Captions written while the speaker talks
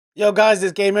Yo guys,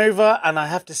 it's game over and I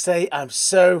have to say I'm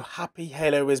so happy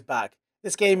Halo is back.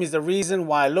 This game is the reason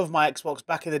why I love my Xbox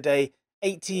back in the day.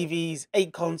 8 TVs,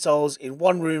 8 consoles in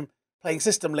one room playing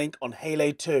System Link on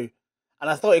Halo 2. And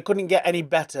I thought it couldn't get any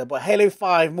better, but Halo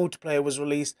 5 multiplayer was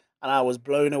released and I was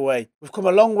blown away. We've come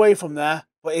a long way from there,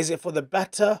 but is it for the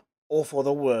better or for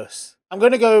the worse? I'm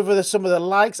going to go over some of the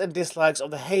likes and dislikes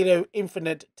of the Halo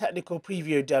Infinite technical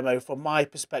preview demo from my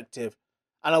perspective.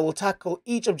 And I will tackle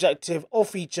each objective or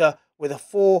feature with a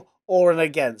for or an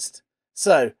against.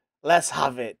 So, let's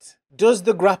have it. Does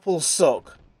the grapple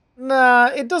suck? Nah,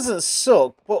 it doesn't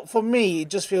suck, but for me, it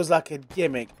just feels like a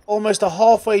gimmick. Almost a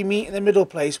halfway meet in the middle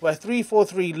place where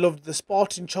 343 loved the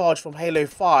Spartan Charge from Halo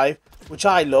 5, which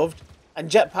I loved, and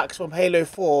jetpacks from Halo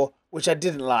 4, which I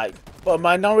didn't like. But a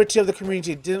minority of the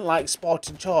community didn't like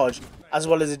Spartan Charge, as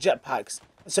well as the jetpacks.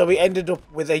 So we ended up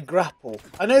with a grapple.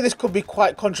 I know this could be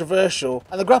quite controversial,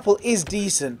 and the grapple is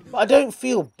decent, but I don't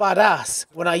feel badass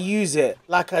when I use it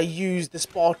like I use the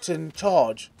Spartan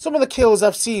Charge. Some of the kills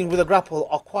I've seen with a grapple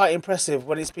are quite impressive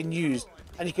when it's been used,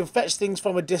 and you can fetch things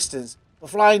from a distance,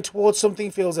 but flying towards something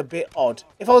feels a bit odd.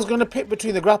 If I was going to pick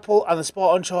between the grapple and the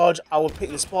Spartan Charge, I would pick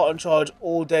the Spartan Charge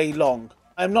all day long.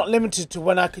 I am not limited to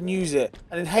when I can use it,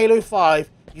 and in Halo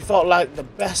 5, you felt like the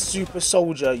best super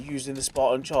soldier using the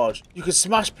Spartan Charge. You could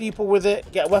smash people with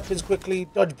it, get weapons quickly,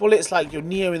 dodge bullets like you're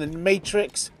Neo in the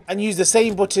Matrix, and use the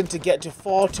same button to get to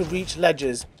far to reach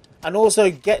ledges, and also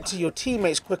get to your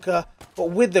teammates quicker,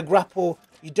 but with the grapple,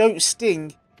 you don't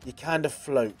sting, you kind of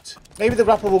float. Maybe the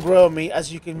grapple will grow on me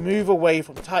as you can move away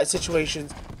from tight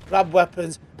situations, grab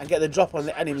weapons and get the drop on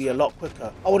the enemy a lot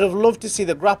quicker. I would have loved to see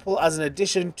the grapple as an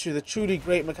addition to the truly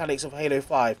great mechanics of Halo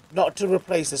 5, not to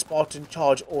replace the Spartan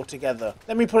Charge altogether.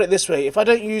 Let me put it this way, if I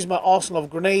don't use my arsenal of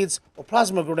grenades or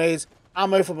plasma grenades,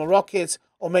 ammo for my rockets,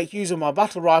 or make use of my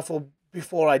battle rifle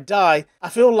before I die, I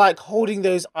feel like holding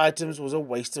those items was a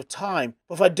waste of time.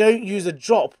 But if I don't use the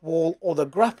drop wall or the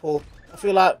grapple, I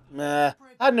feel like, I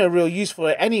had no real use for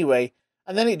it anyway,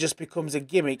 and then it just becomes a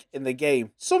gimmick in the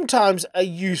game. Sometimes a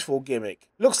useful gimmick.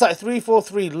 Looks like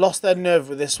 343 lost their nerve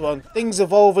with this one. Things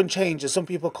evolve and change and some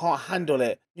people can't handle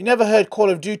it. You never heard Call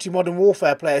of Duty Modern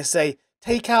Warfare players say,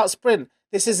 take out sprint,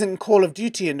 this isn't Call of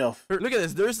Duty enough. Look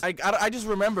at this, I just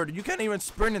remembered, you can't even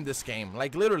sprint in this game,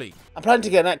 like literally. I'm planning to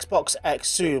get an Xbox X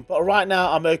soon, but right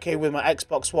now I'm okay with my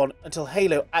Xbox One until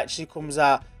Halo actually comes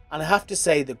out. And I have to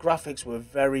say the graphics were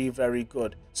very, very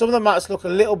good. Some of the maps look a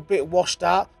little bit washed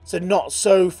out, so not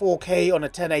so 4K on a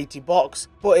 1080 box,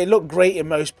 but it looked great in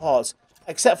most parts,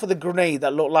 except for the grenade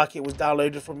that looked like it was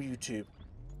downloaded from YouTube.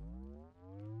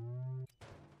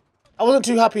 I wasn't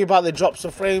too happy about the drops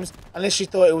of frames, unless you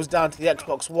thought it was down to the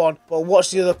Xbox One, but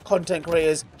watch the other content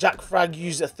creators. Jack Frag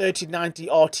used a 3090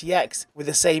 RTX with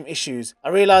the same issues. I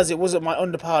realised it wasn't my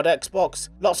underpowered Xbox.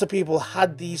 Lots of people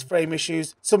had these frame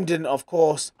issues, some didn't of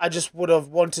course. I just would have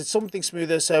wanted something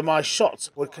smoother so my shots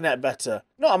would connect better.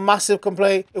 Not a massive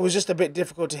complaint, it was just a bit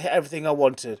difficult to hit everything I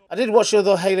wanted. I did watch the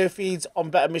other Halo feeds on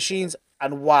better machines,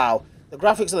 and wow, the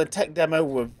graphics of the tech demo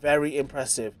were very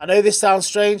impressive. I know this sounds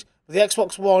strange, but the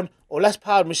Xbox One or less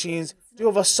powered machines do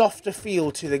have a softer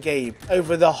feel to the game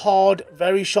over the hard,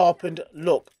 very sharpened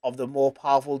look of the more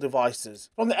powerful devices.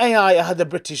 From the AI, I had the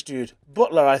British dude,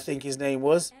 Butler I think his name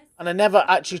was, and I never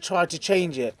actually tried to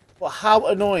change it. But how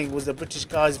annoying was the British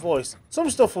guy's voice? Some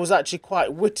stuff was actually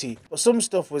quite witty, but some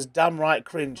stuff was damn right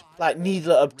cringe, like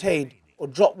Needler obtained or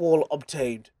Drop Wall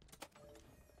obtained.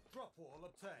 Drop wall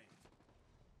obtained.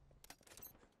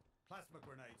 Plasma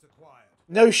grenades acquired.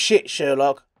 No shit,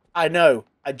 Sherlock. I know,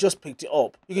 I just picked it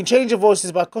up. You can change your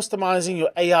voices by customizing your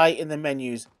AI in the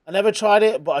menus. I never tried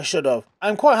it, but I should have.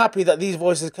 I'm quite happy that these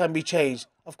voices can be changed.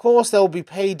 Of course, there will be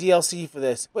paid DLC for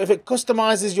this, but if it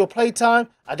customizes your playtime,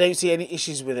 I don't see any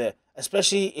issues with it,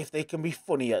 especially if they can be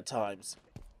funny at times.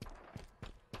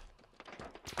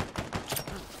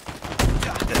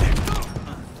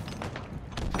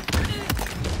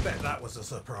 Bet that was a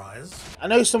surprise. I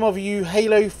know some of you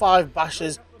Halo 5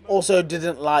 bashers also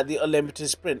didn't like the unlimited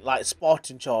sprint like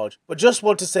Spartan Charge, but just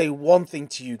want to say one thing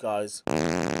to you guys.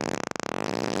 I'm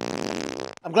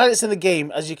glad it's in the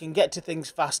game as you can get to things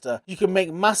faster. You can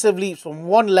make massive leaps from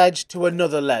one ledge to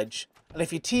another ledge. And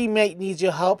if your teammate needs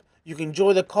your help, you can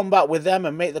join the combat with them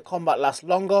and make the combat last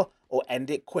longer or end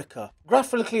it quicker.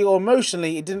 Graphically or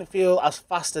emotionally, it didn't feel as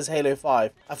fast as Halo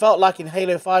 5. I felt like in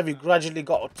Halo 5 you gradually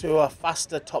got to a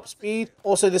faster top speed.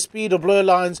 Also the speed of blur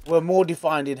lines were more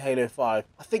defined in Halo 5.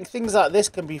 I think things like this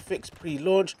can be fixed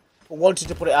pre-launch, but wanted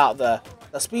to put it out there.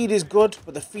 The speed is good,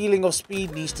 but the feeling of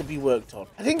speed needs to be worked on.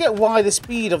 I didn't get why the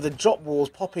speed of the drop walls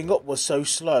popping up was so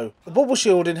slow. The bubble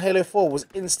shield in Halo 4 was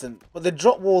instant, but the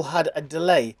drop wall had a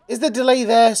delay. Is the delay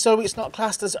there so it's not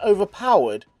classed as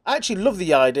overpowered? I actually love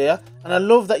the idea, and I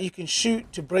love that you can shoot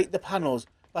to break the panels,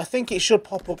 but I think it should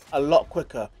pop up a lot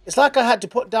quicker. It's like I had to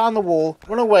put down the wall,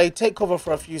 run away, take cover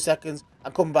for a few seconds,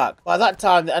 and come back. By that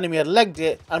time, the enemy had legged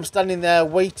it, and I'm standing there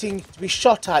waiting to be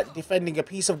shot at, defending a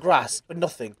piece of grass for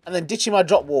nothing, and then ditching my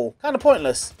drop wall. Kind of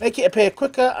pointless. Make it appear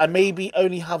quicker, and maybe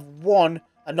only have one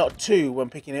and not two when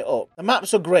picking it up. The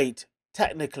maps are great,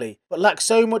 technically, but lack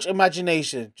so much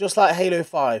imagination, just like Halo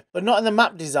 5, but not in the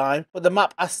map design, but the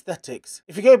map aesthetics.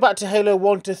 If you go back to Halo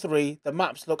 1 to 3, the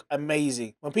maps look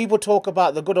amazing. When people talk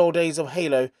about the good old days of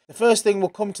Halo, the first thing will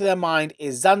come to their mind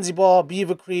is Zanzibar,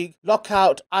 Beaver Creek,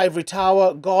 Lockout, Ivory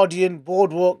Tower, Guardian,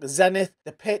 Boardwalk, Zenith,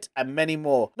 The Pit, and many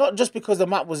more. Not just because the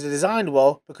map was designed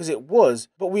well, because it was,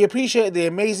 but we appreciate the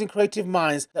amazing creative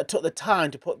minds that took the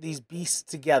time to put these beasts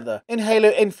together. In Halo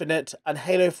Infinite and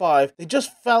Halo 5, they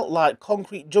just felt like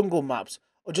concrete jungle maps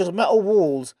or just metal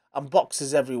walls and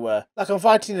boxes everywhere, like I'm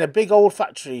fighting in a big old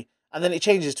factory and then it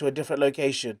changes to a different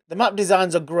location. The map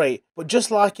designs are great, but just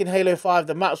like in Halo 5,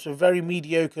 the maps were very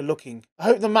mediocre looking. I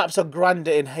hope the maps are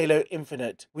grander in Halo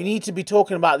Infinite. We need to be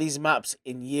talking about these maps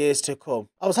in years to come.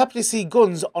 I was happy to see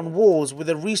guns on walls with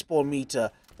a respawn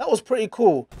meter. That was pretty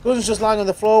cool. Guns just lying on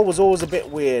the floor was always a bit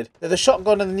weird. The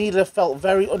shotgun and the needler felt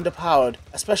very underpowered,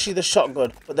 especially the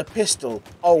shotgun, but the pistol,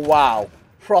 oh wow.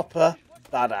 Proper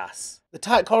badass. The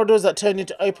tight corridors that turned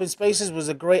into open spaces was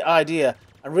a great idea.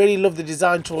 I really love the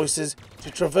design choices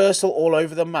to traversal all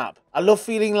over the map. I love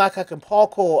feeling like I can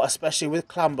parkour, especially with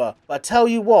clamber. But I tell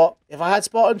you what, if I had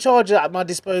Spartan Charge at my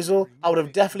disposal, I would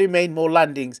have definitely made more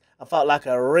landings and felt like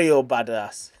a real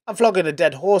badass. I'm flogging a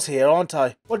dead horse here, aren't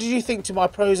I? What did you think to my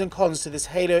pros and cons to this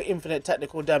Halo Infinite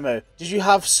technical demo? Did you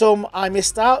have some I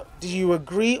missed out? Did you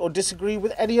agree or disagree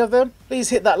with any of them? Please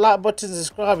hit that like button and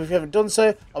subscribe if you haven't done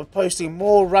so. I'll be posting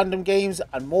more random games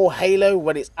and more Halo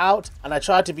when it's out, and I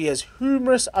try to be as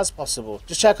humorous as possible.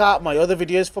 Just check out my other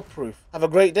videos for proof. Have a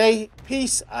great day,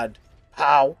 peace, and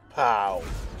pow pow.